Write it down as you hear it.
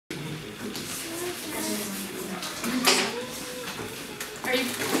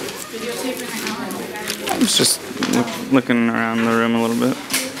I was just looking around the room a little bit.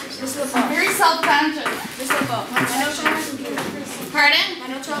 I'm very self-conscious. Just look up. My notes are on my computer. Pardon? My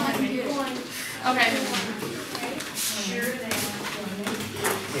notes are on my computer. Okay.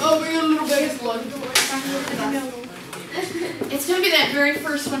 Oh, we got a little bit of blood. It's going to be that very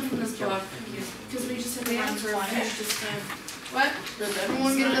first one from this book. Because we just had to run through it. What? Does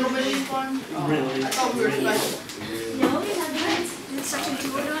everyone get a little bit of fun? Really? I thought we were special. No, we haven't. Section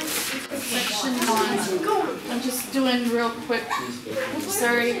 2 we're doing? Section 1. I'm just doing real quick.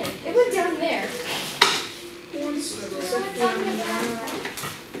 Sorry. It went down there.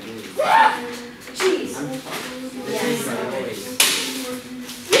 Jeez.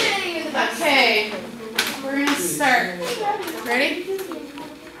 Okay. We're going to start. Ready?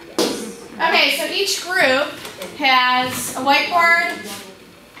 Okay, so each group has a whiteboard,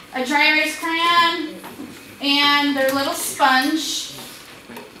 a dry erase crayon, and their little sponge.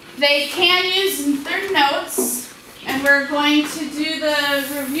 They can use their notes, and we're going to do the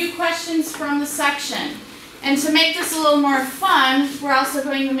review questions from the section. And to make this a little more fun, we're also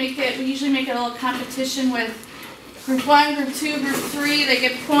going to make it, we usually make it a little competition with group 1, group 2, group 3. They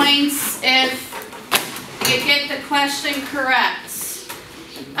get points if you get the question correct.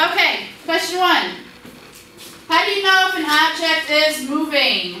 Okay, question 1. How do you know if an object is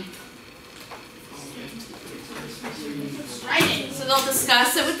moving? Write it. So they'll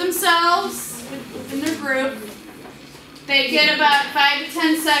discuss it with themselves, within their group. They get about 5 to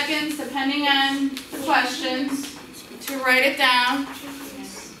 10 seconds, depending on the questions, to write it down.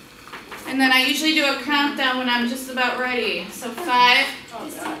 And then I usually do a countdown when I'm just about ready. So 5,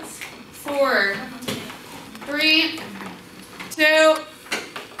 4, 3, 2,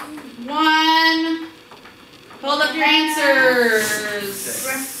 1. Hold up your answers.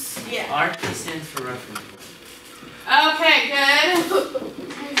 RP stands for reference. Okay, good.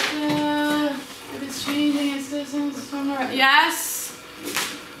 If it's changing its distance from the right. Yes?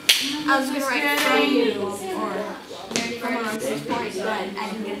 I was going to write from you or from around 6 points, but I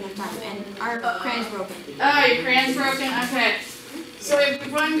didn't get enough time. And our crayon's broken. Oh, your crayon's broken? Okay. So we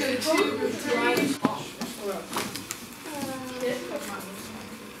have 1, 2, 3.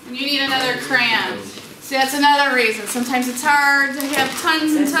 And you need another crayon. See, that's another reason. Sometimes it's hard to have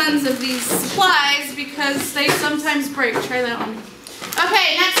tons and tons of these supplies because they sometimes break. Try that one.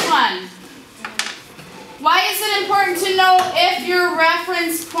 Okay, next one. Why is it important to know if your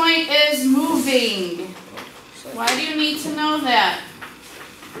reference point is moving? Why do you need to know that?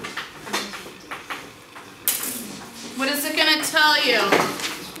 What is it going to tell you?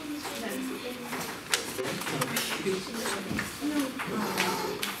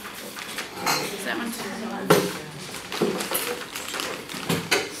 Is that one too?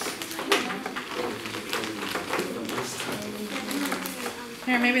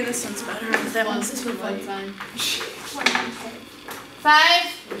 Here, maybe this one's better. That one's too fun. 5,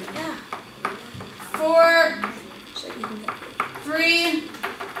 4, 3,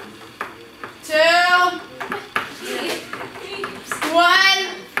 2, 1.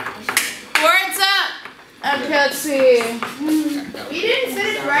 Words up. Okay, let's see. We didn't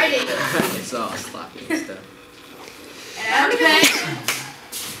finish writing. It's all sloppy and stuff. Okay.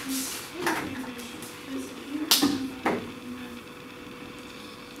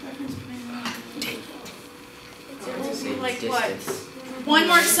 Like what? 1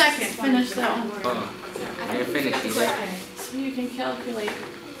 more second. Finish that one. Oh, you're finishing it. So you can calculate.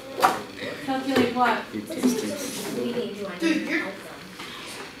 Calculate what? Your distance. Dude,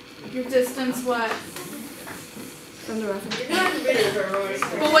 Your distance what? From the reference. you're not ready for it.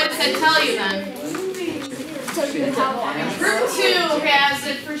 Well, what does that tell you then? Tell you how long. Group 2 has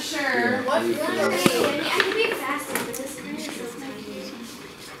it for sure. What? I can be faster, but this kind of so tiny.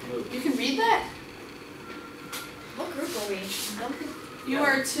 You can read that? What group are we? You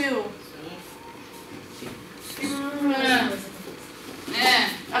are 2.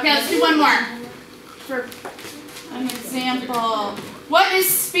 Okay, let's do one more. For an example. What is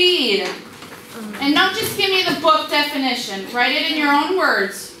speed? And don't just give me the book definition. Write it in your own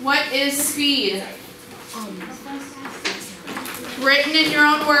words. What is speed? Written in your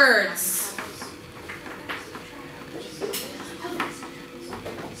own words.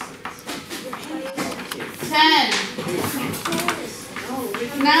 10.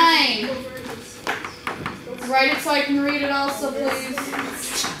 9. Write it so I can read it also, please.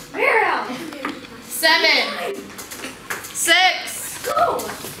 7. 6. Go!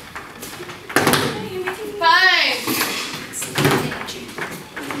 5.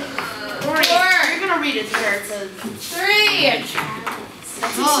 4. You're gonna read it here. It says 3.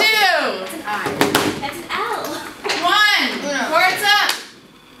 That's a 2. That's an L. 1. Words up.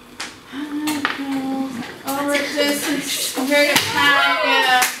 period of time,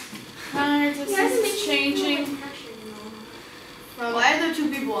 yeah. How your distance is changing. Why are there two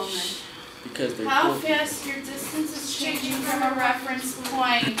people on there? Because they're How cool. fast your distance is changing from a reference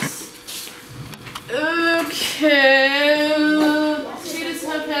point. Okay. Speed is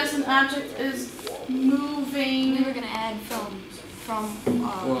how fast an object is We moving. were gonna add from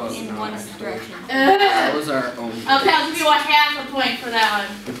Well, in no, one actually. direction. That was our own. Okay, I'll give you a half a point for that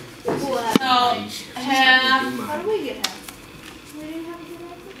one. So, half. How do we get half?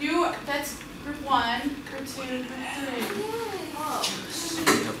 That's group 1, group 2, group 3. Oh.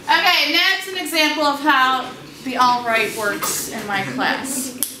 Okay, that's an example of how the all right works in my class.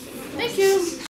 Thank you.